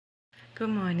Good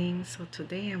morning. So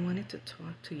today I wanted to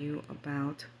talk to you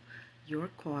about your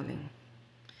calling.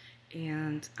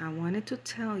 And I wanted to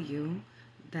tell you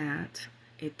that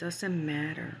it doesn't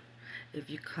matter if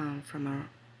you come from a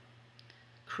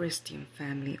Christian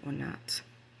family or not.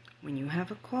 When you have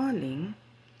a calling,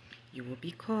 you will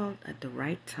be called at the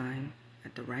right time,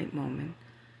 at the right moment,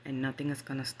 and nothing is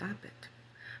going to stop it.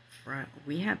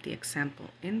 We have the example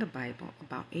in the Bible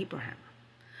about Abraham.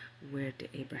 Where did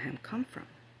Abraham come from?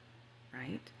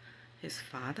 Right? His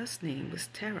father's name was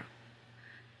Terah,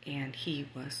 and he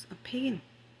was a pagan.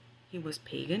 He was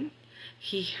pagan.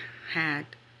 He had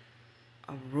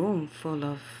a room full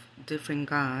of different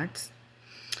gods,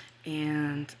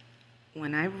 and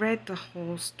when I read the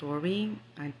whole story,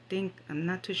 I'm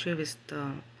not too sure if it's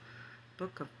the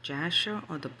book of Jasher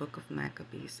or the book of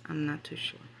Maccabees. I'm not too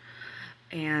sure.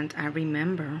 And I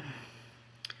remember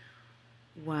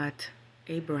what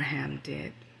Abraham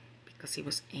did because he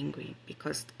was angry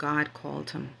because God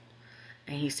called him.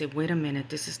 And he said, wait a minute,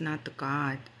 this is not the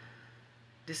God.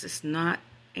 This is not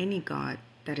any God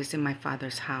that is in my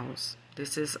father's house.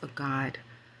 This is a God.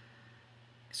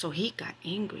 So he got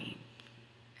angry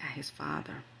at his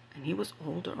father. And he was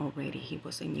older already. He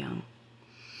wasn't young.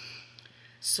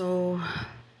 So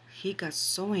he got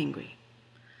so angry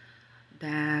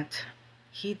that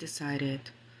he decided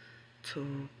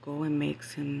to go and make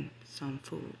him some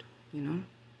food,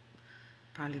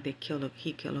 Probably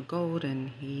he killed a goat and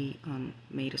he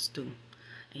made a stew.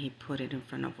 And he put it in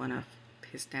front of one of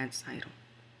his dad's idol.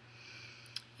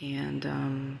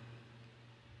 And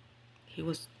he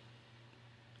was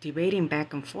debating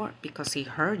back and forth because he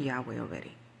heard Yahweh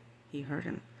already. He heard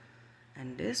him.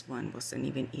 And this one wasn't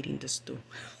even eating the stew.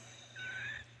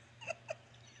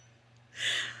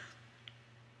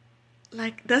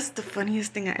 Like, that's the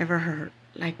funniest thing I ever heard.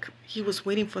 Like, he was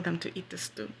waiting for them to eat the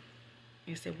stew.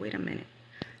 He said, wait a minute.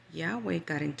 Yahweh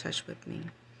got in touch with me.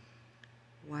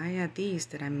 Why are these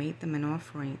that I made them an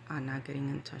offering are not getting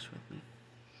in touch with me?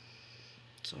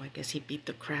 So I guess he beat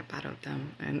the crap out of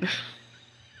them. And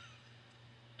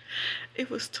it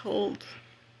was told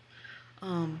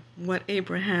what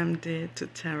Abraham did to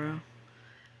Terah.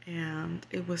 And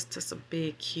it was just a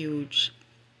big, huge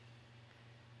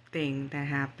thing that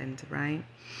happened, right?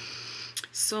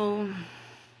 So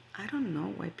I don't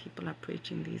know why people are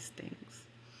preaching these things.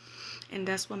 And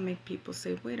that's what makes people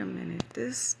say, wait a minute,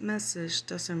 this message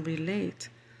doesn't relate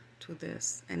to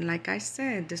this. And like I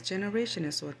said, this generation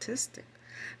is autistic.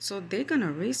 So they're going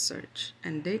to research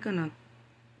and they're going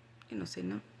to, say,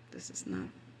 no, this is not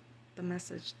the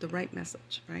message, the right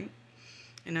message, right?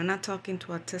 And I'm not talking to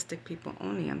autistic people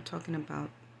only. I'm talking about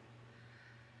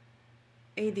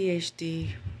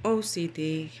ADHD,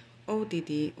 OCD,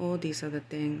 ODD, all these other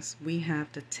things. We have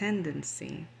the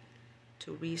tendency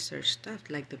to research stuff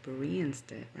like the Bereans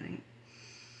did, right?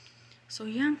 So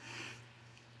yeah,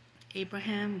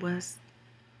 Abraham was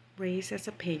raised as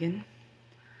a pagan,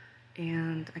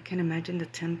 and I can imagine the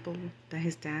temple that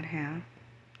his dad had,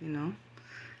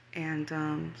 And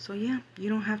so yeah, you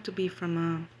don't have to be from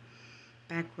a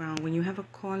background. When you have a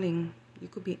calling, you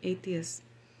could be atheist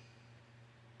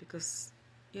because,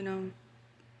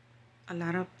 a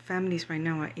lot of families right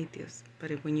now are atheists.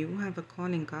 But when you have a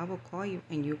calling, God will call you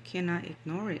and you cannot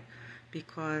ignore it,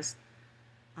 because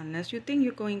unless you think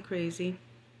you're going crazy,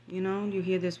 you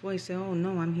hear this voice, say, oh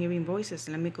no, I'm hearing voices.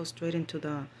 Let me go straight into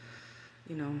the,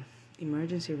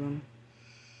 emergency room.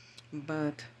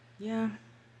 But yeah,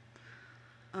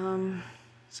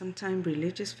 sometimes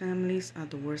religious families are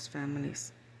the worst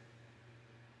families,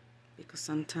 because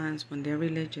sometimes when they're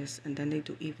religious and then they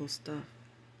do evil stuff,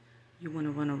 you want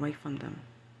to run away from them.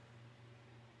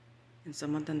 And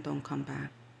some of them don't come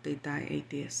back. They die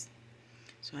atheists.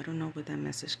 So I don't know where that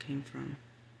message came from.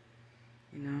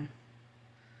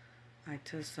 I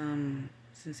just,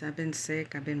 since I've been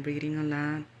sick, I've been reading a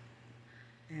lot.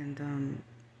 And,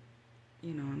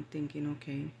 I'm thinking,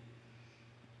 okay,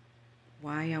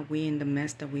 why are we in the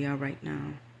mess that we are right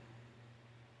now?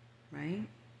 Right?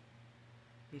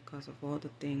 Because of all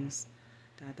the things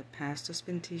that the pastor's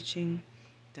been teaching,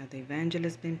 that the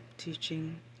evangelist's been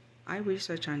teaching. I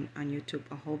research on YouTube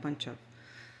a whole bunch of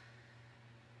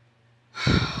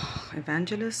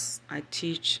evangelists. I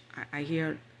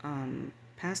hear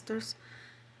pastors,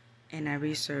 and I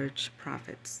research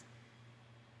prophets.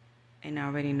 And I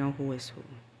already know who is who.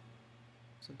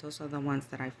 So those are the ones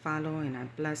that I follow, and I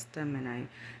bless them, and I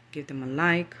give them a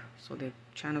like so their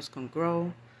channels can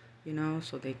grow,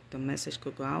 so the message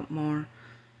could go out more.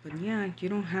 But yeah, you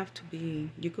don't have to be,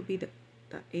 you could be the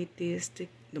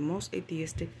most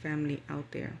atheistic family out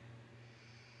there.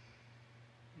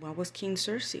 What was King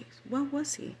Xerxes? What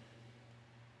was he?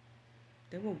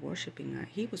 They were worshiping,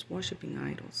 he was worshiping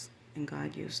idols, and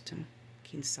God used him.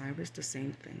 King Cyrus, the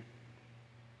same thing,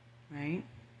 right?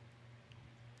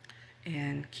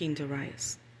 And King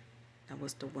Darius, that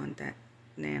was the one that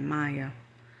Nehemiah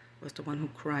was the one who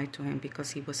cried to him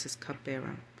because he was his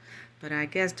cupbearer. But I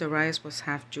guess Darius was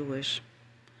half Jewish,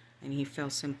 and he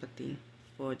felt sympathy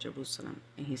for Jerusalem,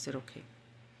 and he said, okay,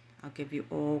 I'll give you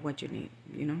all what you need,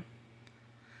 you know?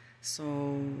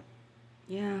 So,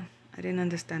 yeah, I didn't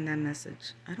understand that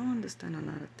message. I don't understand a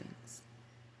lot of things.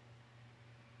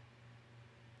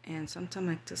 And sometimes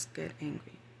I just get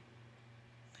angry.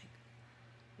 Like,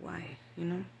 why, you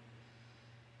know?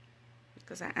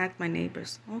 Because I ask my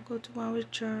neighbors, oh, go to our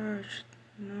church,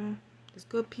 you know? There's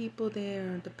good people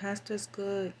there. The pastor's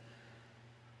good.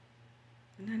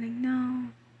 And they're like, no.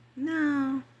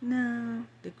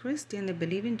 They're Christian. They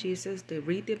believe in Jesus. They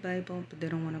read the Bible, but they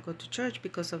don't want to go to church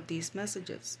because of these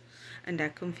messages. And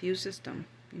that confuses them,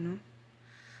 you know?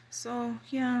 So,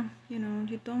 yeah, you know,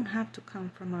 you don't have to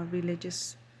come from a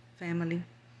religious family.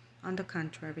 On the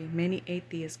contrary, many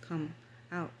atheists come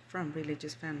out from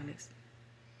religious families.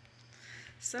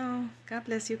 So, God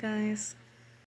bless you guys.